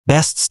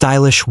Best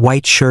stylish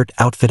white shirt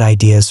outfit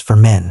ideas for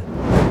men.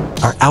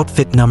 Our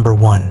outfit number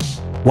 1.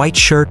 White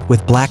shirt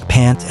with black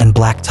pant and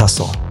black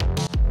tussle.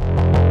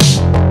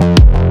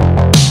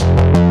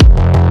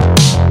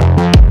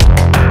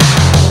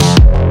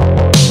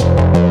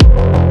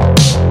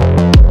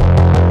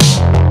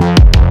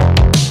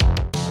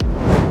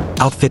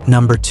 Outfit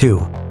number 2.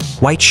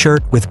 White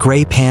shirt with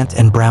gray pant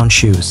and brown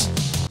shoes.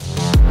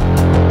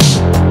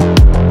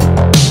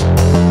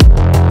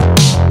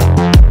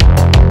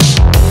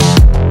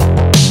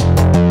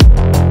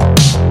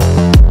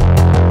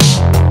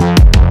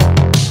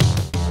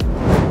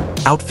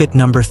 Outfit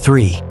number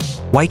 3.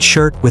 White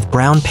shirt with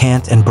brown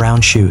pant and brown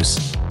shoes.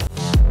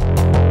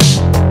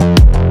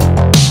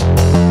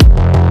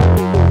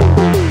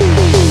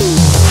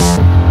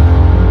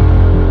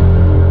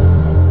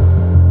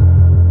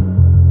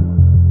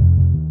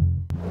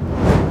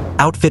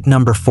 Outfit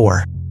number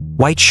 4.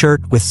 White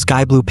shirt with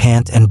sky blue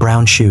pant and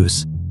brown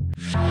shoes.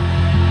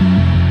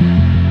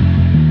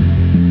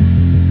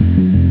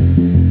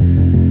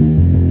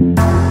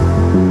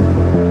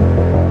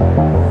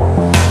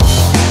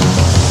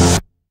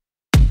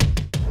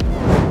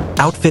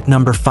 Outfit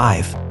number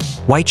 5.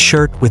 White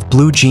shirt with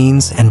blue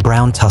jeans and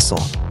brown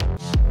tussle.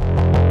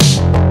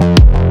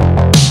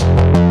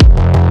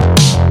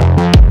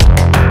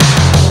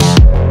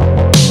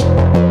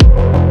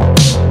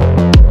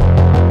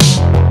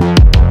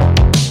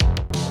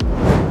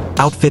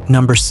 Outfit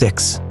number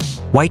 6.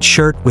 White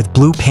shirt with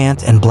blue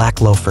pant and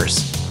black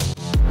loafers.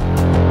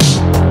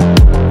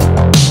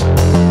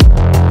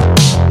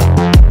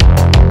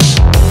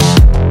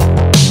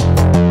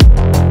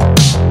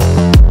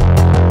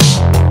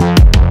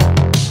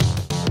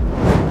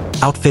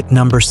 Outfit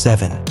number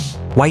 7.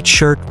 White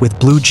shirt with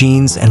blue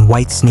jeans and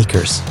white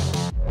sneakers.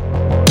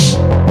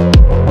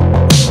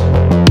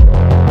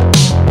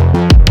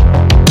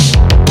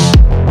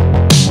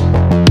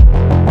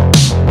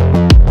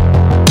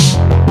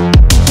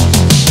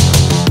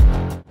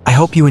 I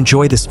hope you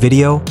enjoy this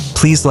video.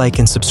 Please like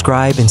and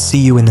subscribe and see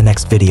you in the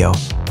next video.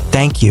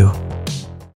 Thank you.